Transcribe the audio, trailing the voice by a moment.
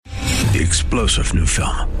the explosive new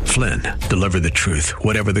film, Flynn, deliver the truth,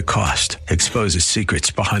 whatever the cost, exposes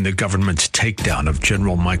secrets behind the government's takedown of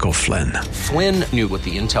General Michael Flynn. Flynn knew what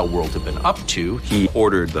the intel world had been up to. He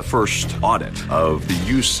ordered the first audit of the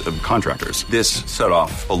use of contractors. This set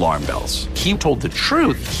off alarm bells. He told the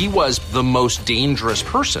truth. He was the most dangerous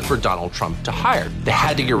person for Donald Trump to hire. They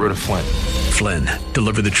had to get rid of Flynn. Flynn,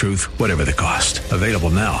 deliver the truth, whatever the cost. Available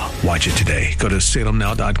now. Watch it today. Go to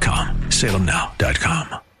salemnow.com.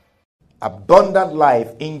 salemnow.com. Abundant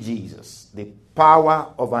life in Jesus. The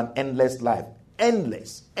power of an endless life.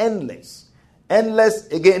 Endless. Endless,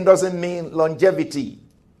 again, doesn't mean longevity,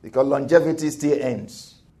 because longevity still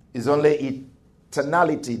ends. It's only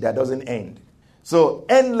eternality that doesn't end. So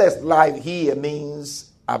endless life here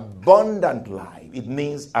means abundant life. It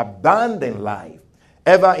means abundant life.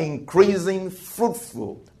 Ever increasing,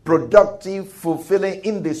 fruitful, productive, fulfilling,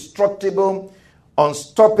 indestructible,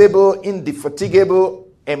 unstoppable, indefatigable,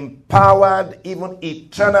 empowered, even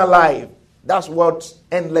eternal life. That's what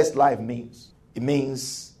endless life means. It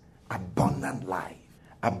means abundant life,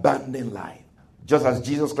 abundant life. Just as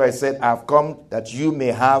Jesus Christ said, I have come that you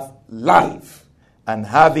may have life and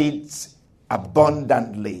have it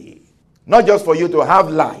abundantly. Not just for you to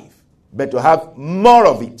have life, but to have more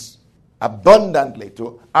of it, abundantly,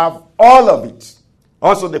 to have all of it.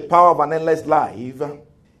 Also, the power of an endless life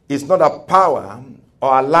is not a power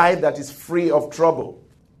or a life that is free of trouble.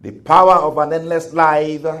 The power of an endless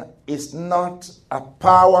life is not a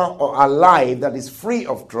power or a life that is free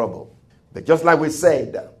of trouble. But just like we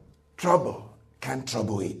said, trouble can't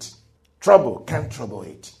trouble it. Trouble can't trouble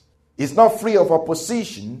it. It's not free of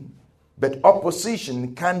opposition, but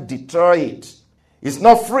opposition can't deter it. It's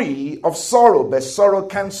not free of sorrow, but sorrow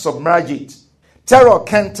can't submerge it. Terror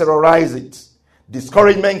can't terrorize it.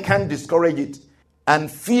 Discouragement can't discourage it. And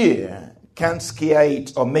fear can't scare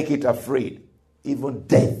it or make it afraid. Even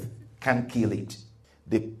death can't kill it.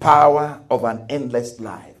 The power of an endless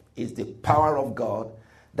life is the power of God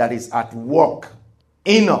that is at work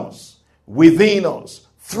in us, within us,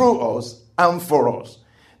 through us, and for us.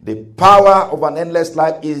 The power of an endless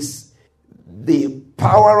life is the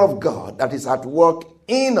power of God that is at work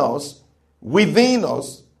in us, within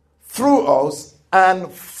us, through us,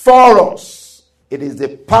 and for us. It is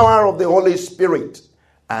the power of the Holy Spirit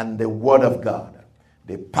and the Word of God.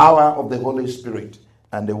 The power of the Holy Spirit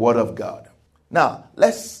and the Word of God. Now,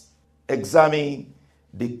 let's examine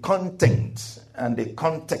the content and the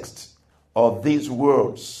context of these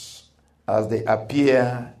words as they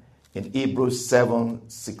appear in Hebrews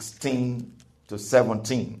 7:16 to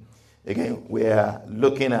 17. Again, we are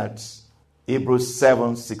looking at Hebrews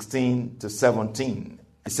 7:16 to 17.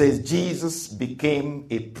 It says, Jesus became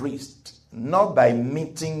a priest, not by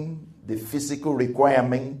meeting the physical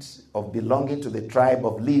requirement of belonging to the tribe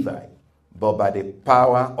of Levi, but by the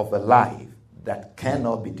power of a life that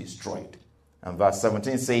cannot be destroyed. And verse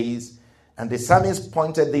 17 says, and the psalmist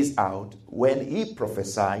pointed this out when he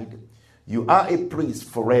prophesied, you are a priest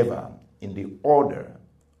forever in the order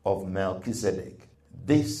of Melchizedek.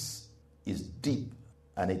 This is deep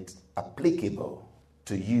and it's applicable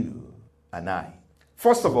to you and I.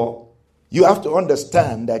 First of all, you have to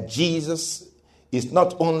understand that Jesus is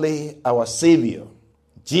not only our Savior.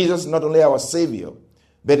 Jesus is not only our Savior,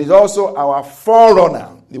 but is also our forerunner,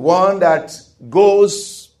 the one that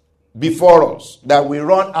goes before us, that we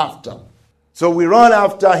run after. So we run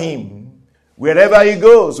after him. Wherever he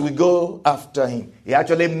goes, we go after him. He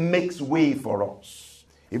actually makes way for us.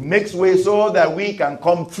 He makes way so that we can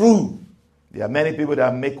come through. There are many people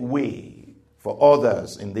that make way for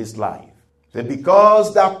others in this life. So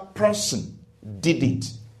because that person did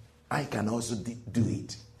it, I can also do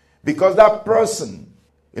it. Because that person,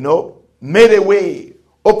 made a way,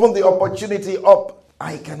 opened the opportunity up,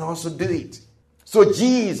 I can also do it. So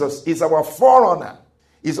Jesus is our forerunner.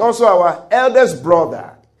 He's also our eldest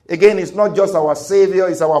brother. Again, it's not just our Savior,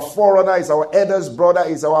 it's our forerunner, it's our eldest brother,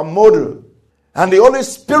 it's our model. And the Holy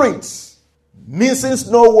Spirit misses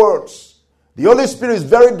no words. The Holy Spirit is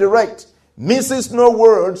very direct, misses no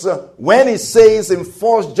words when he says in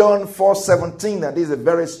 1 John 4:17, and this is a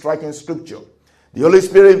very striking scripture. The Holy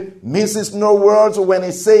Spirit misses no words when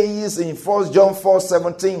he says in 1 John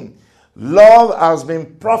 4:17, love has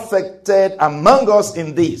been perfected among us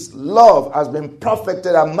in this. Love has been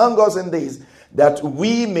perfected among us in this, that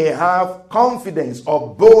we may have confidence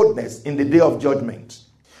or boldness in the day of judgment.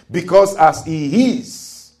 Because as he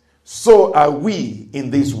is, so are we in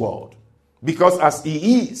this world. Because as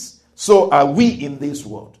he is, so are we in this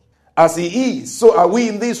world. As he is, so are we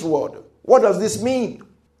in this world. What does this mean?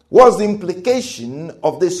 What's the implication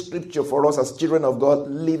of this scripture for us as children of God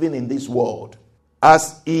living in this world?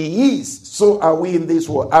 As he is, so are we in this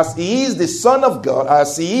world. As he is the Son of God,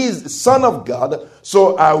 as he is the Son of God,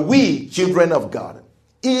 so are we children of God.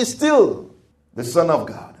 He is still the Son of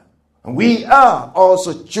God. And we are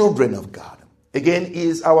also children of God. Again, he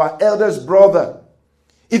is our eldest brother.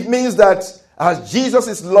 It means that as Jesus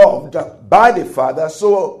is loved by the Father,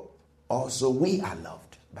 so also we are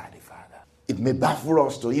loved by the Father. It may baffle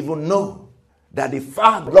us to even know that the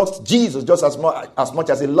Father loves Jesus just as much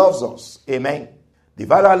as he loves us. Amen. The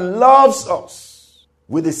Father loves us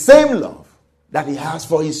with the same love that he has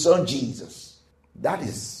for his Son Jesus.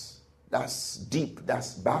 That's deep,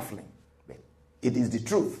 that's baffling. But it is the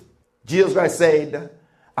truth. Jesus Christ said,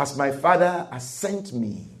 as my Father has sent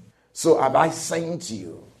me, so have I sent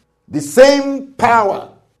you. The same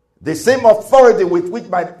power, the same authority with which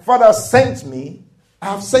my Father sent me,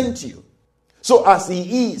 I have sent you. So as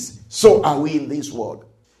he is, so are we in this world.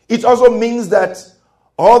 It also means that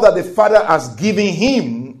all that the Father has given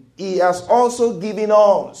him, he has also given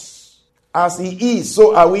us. As he is,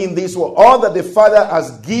 so are we in this world. All that the Father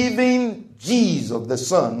has given Jesus, the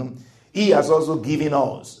Son, he has also given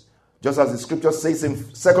us. Just as the scripture says in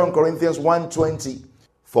 2 Corinthians 1:20,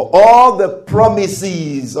 for all the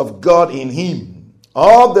promises of God in him,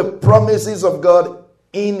 all the promises of God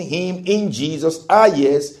in him, in Jesus, are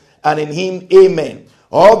yes, and in him, amen.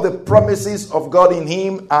 All the promises of God in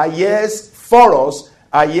him are yes for us,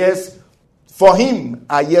 are yes for him,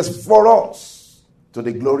 are yes for us, to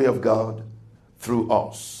the glory of God through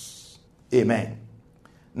us. Amen.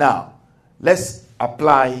 Now, let's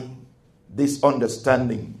apply this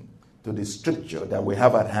understanding to the scripture that we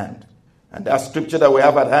have at hand. And that scripture that we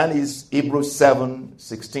have at hand is Hebrews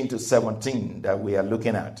 7:16-17 that we are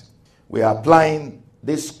looking at. We are applying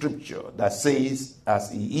this scripture that says,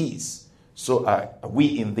 as he is, so are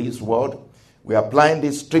we in this world. We are applying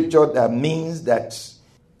this scripture that means that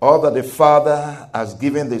all that the Father has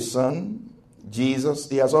given the Son, Jesus,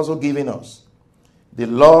 he has also given us. The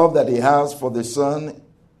love that he has for the Son,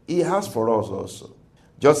 he has for us also.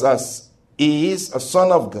 Just as he is a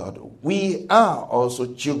son of God, we are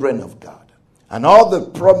also children of God. And all the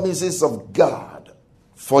promises of God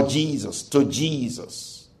for Jesus, to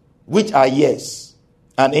Jesus, which are yes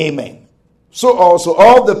and amen. So also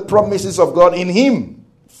all the promises of God in him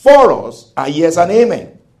for us are yes and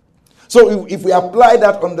amen. So if we apply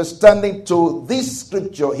that understanding to this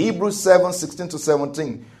scripture, Hebrews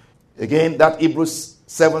 7:16-17, again, that Hebrews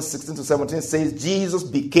 7:16-17 says Jesus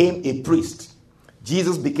became a priest.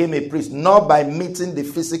 Jesus became a priest, not by meeting the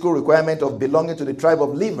physical requirement of belonging to the tribe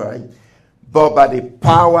of Levi, but by the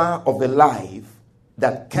power of a life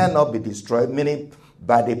that cannot be destroyed, meaning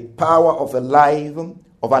by the power of a life,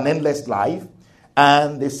 of an endless life.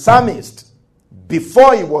 And the psalmist,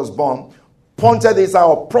 before he was born, pointed this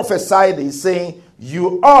out, prophesied this, saying,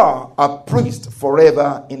 you are a priest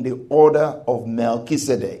forever in the order of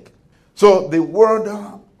Melchizedek. So the word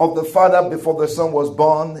of the Father before the Son was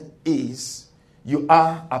born is, you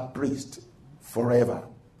are a priest forever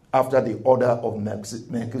after the order of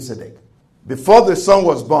Melchizedek. Before the Son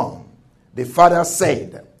was born, the Father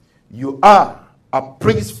said, you are a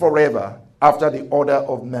priest forever after the order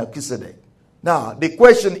of Melchizedek. Now, the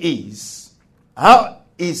question is, how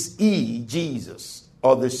is he, Jesus,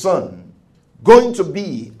 or the Son, going to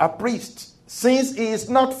be a priest, since he is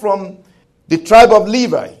not from the tribe of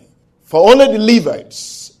Levi? For only the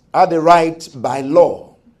Levites are the right by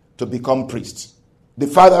law to become priests. The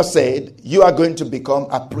Father said, you are going to become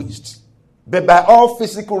a priest. But by all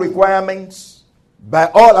physical requirements, by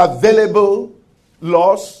all available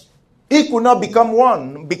laws, he could not become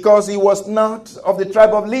one because he was not of the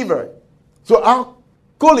tribe of Levi. So how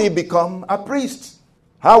could he become a priest?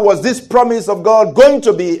 How was this promise of God going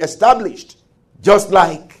to be established? Just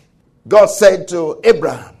like God said to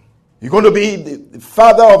Abraham, you're going to be the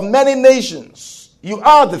father of many nations. You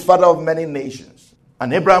are the father of many nations.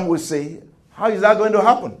 And Abraham will say, how is that going to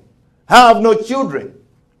happen? I have no children.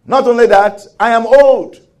 Not only that, I am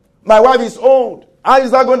old. My wife is old. How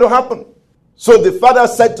is that going to happen? So the Father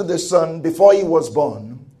said to the Son before he was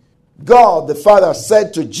born, God the Father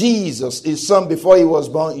said to Jesus, his Son, before he was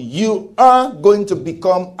born, you are going to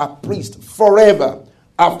become a priest forever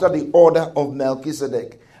after the order of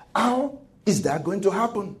Melchizedek. How is that going to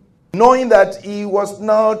happen? Knowing that he was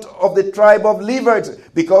not of the tribe of Levites,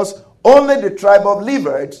 because only the tribe of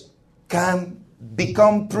Levites can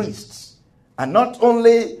become priests. And not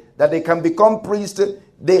only that they can become priests,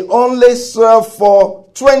 they only serve for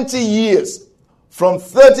 20 years. From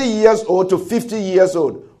 30 years old to 50 years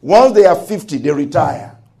old. Once they are 50, they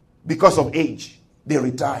retire. Because of age, they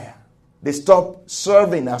retire. They stop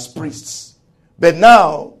serving as priests. But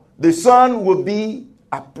now, the Son will be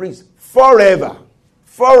a priest forever.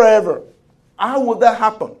 forever. How will that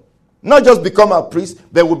happen? Not just become a priest,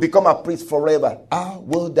 but will become a priest forever. How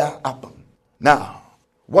will that happen? Now,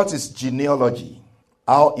 what is genealogy?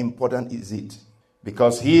 How important is it?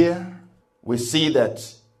 Because here we see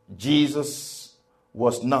that Jesus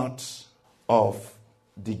was not of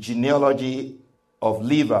the genealogy of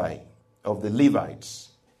Levi, of the Levites.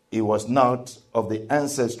 He was not of the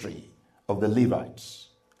ancestry of the Levites.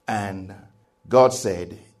 And God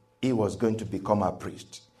said he was going to become a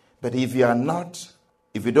priest. But if you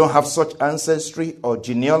don't have such ancestry or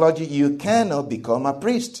genealogy, you cannot become a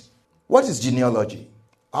priest. What is genealogy?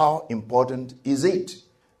 How important is it?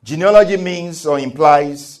 Genealogy means or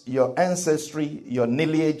implies your ancestry, your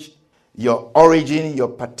lineage, your origin, your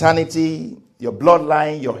paternity, your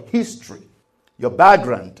bloodline, your history, your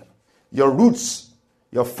background, your roots,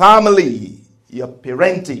 your family, your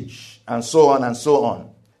parentage, and so on and so on.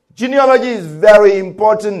 Genealogy is very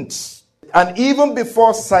important. And even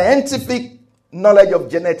before scientific knowledge of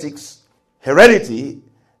genetics, heredity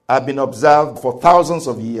had been observed for thousands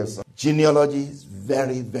of years. Genealogy is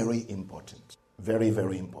very, very important. Very,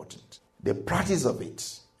 very important. The practice of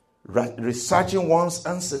it, researching one's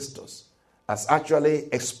ancestors, has actually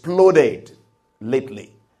exploded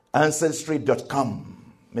lately.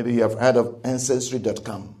 Ancestry.com, maybe you have heard of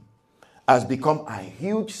Ancestry.com, has become a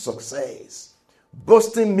huge success,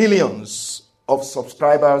 boasting millions of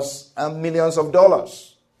subscribers and millions of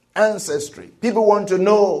dollars. Ancestry. People want to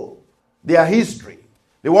know their history.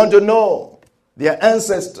 They want to know their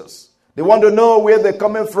ancestors. They want to know where they're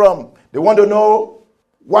coming from. They want to know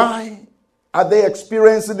why are they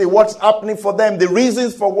experiencing what's happening for them, the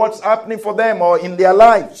reasons for what's happening for them or in their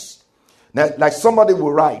lives. Now, like somebody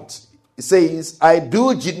will write, it says, I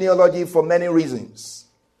do genealogy for many reasons.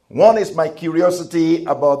 One is my curiosity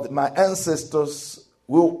about my ancestors,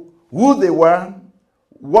 who they were,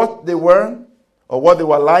 what they were, or what they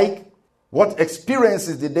were like, what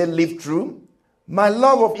experiences did they live through. My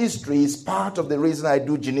love of history is part of the reason I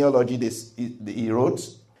do genealogy, he wrote.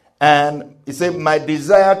 And he said, my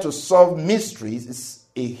desire to solve mysteries is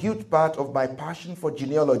a huge part of my passion for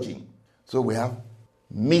genealogy. So we have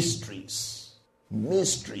mysteries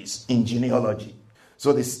in genealogy.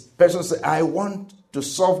 So this person said, I want to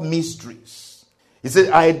solve mysteries. He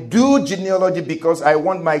said, I do genealogy because I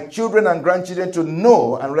want my children and grandchildren to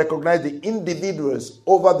know and recognize the individuals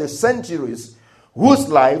over the centuries whose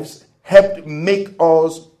lives helped make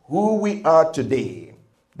us who we are today.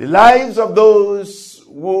 The lives of those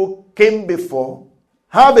who came before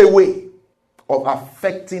have a way of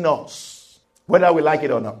affecting us, whether we like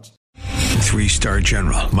it or not. 3-star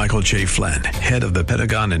General Michael J. Flynn, head of the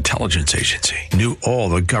Pentagon Intelligence Agency, knew all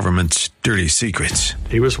the government's dirty secrets.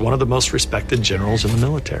 He was one of the most respected generals in the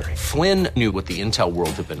military. Flynn knew what the intel world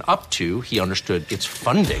had been up to. He understood its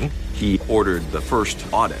funding. He ordered the first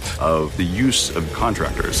audit of the use of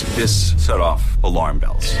contractors. This set off alarm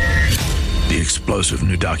bells. The explosive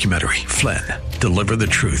new documentary, Flynn, Deliver the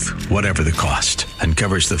Truth, Whatever the Cost,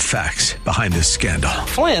 uncovers the facts behind this scandal.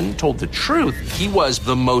 Flynn told the truth. He was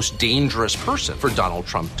the most dangerous person for Donald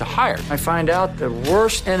Trump to hire. I find out the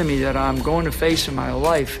worst enemy that I'm going to face in my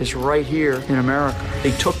life is right here in America.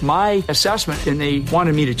 They took my assessment and they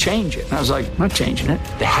wanted me to change it. And I was like, I'm not changing it.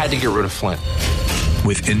 They had to get rid of Flynn.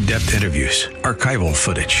 With in-depth interviews, archival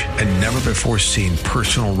footage, and never-before-seen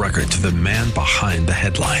personal records of the man behind the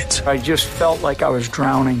headlines. I just felt like I was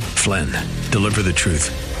drowning. Flynn, Deliver the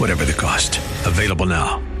Truth, Whatever the Cost. Available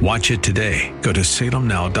now. Watch it today. Go to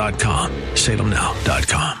salemnow.com.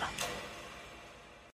 salemnow.com.